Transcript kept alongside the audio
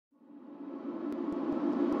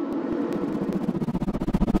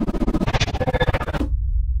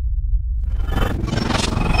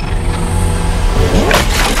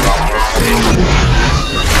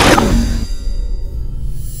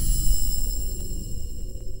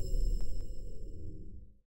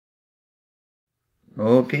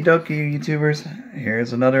Okie dokie, YouTubers.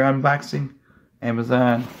 Here's another unboxing.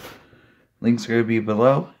 Amazon. Links are going to be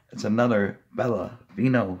below. It's another Bella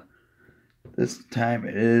Vino. This time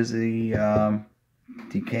it is the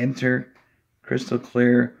Decanter Crystal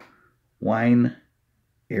Clear Wine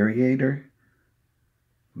Aerator.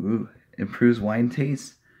 Ooh, improves wine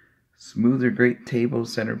taste. Smoother great table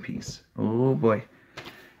centerpiece. Oh boy.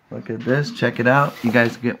 Look at this. Check it out. You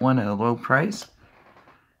guys get one at a low price.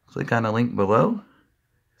 Click on the link below.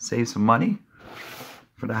 Save some money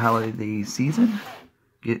for the holiday season.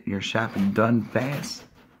 Get your shopping done fast.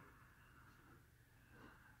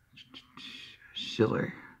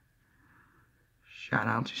 Schiller. Shout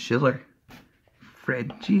out to Schiller.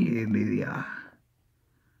 Fred G. in the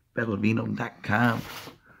bellavino.com.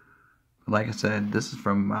 Like I said, this is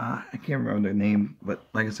from, I can't remember their name, but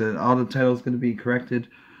like I said, all the titles going to be corrected.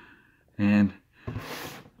 And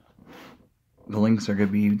the links are going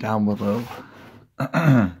to be down below.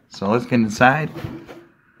 So let's get inside.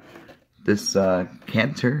 This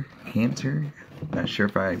Decanter, not sure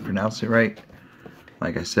if I pronounced it right.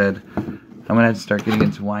 Like I said, I'm going to have to start getting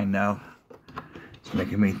into wine now. It's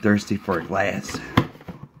making me thirsty for a glass.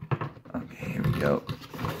 Okay, here we go.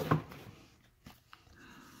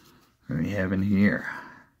 What do we have in here?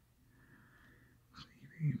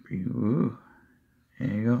 Ooh, there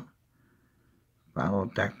you go. Follow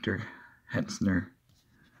Dr. Hetzner.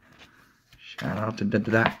 Shout out to the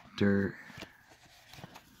doctor.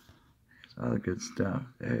 There's all the good stuff.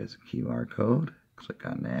 There's a QR code. Click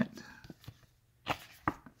on that.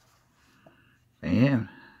 Damn,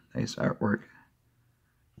 nice artwork.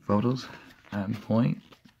 Photos on point.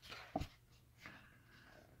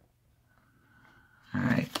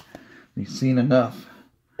 Alright, we've seen enough.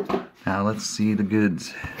 Now let's see the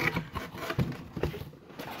goods.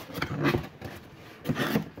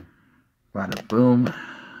 Bada boom.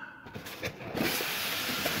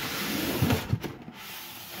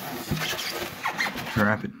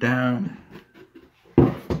 Drop it down.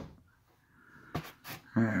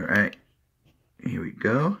 Alright, here we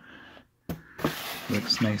go.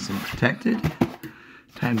 Looks nice and protected.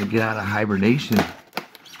 Time to get out of hibernation.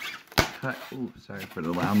 Cut. Ooh, sorry for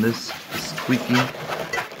the loudness. Squeaky.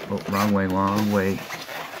 Oh, wrong way.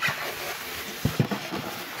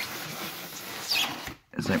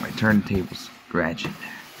 It's like my turntable's scratching.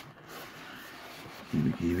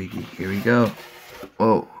 Here we go.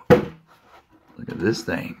 Whoa. Look at this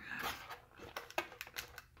thing.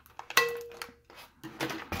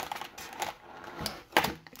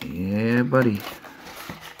 Yeah, buddy.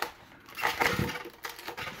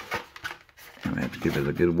 I'm gonna have to give it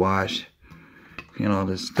a good wash. Clean all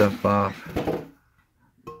this stuff off.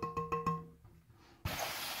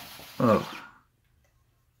 Oh.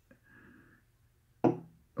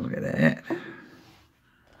 Look at that.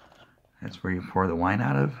 That's where you pour the wine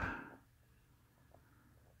out of.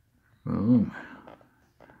 Boom.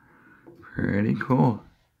 Pretty cool.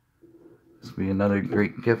 This will be another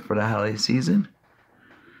great gift for the holiday season.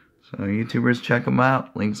 So YouTubers, check them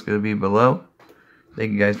out. Link's going to be below.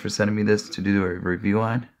 Thank you guys for sending me this to do a review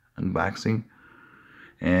on. Unboxing.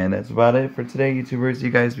 And that's about it for today, YouTubers.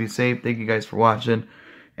 You guys be safe. Thank you guys for watching.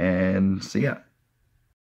 And see ya.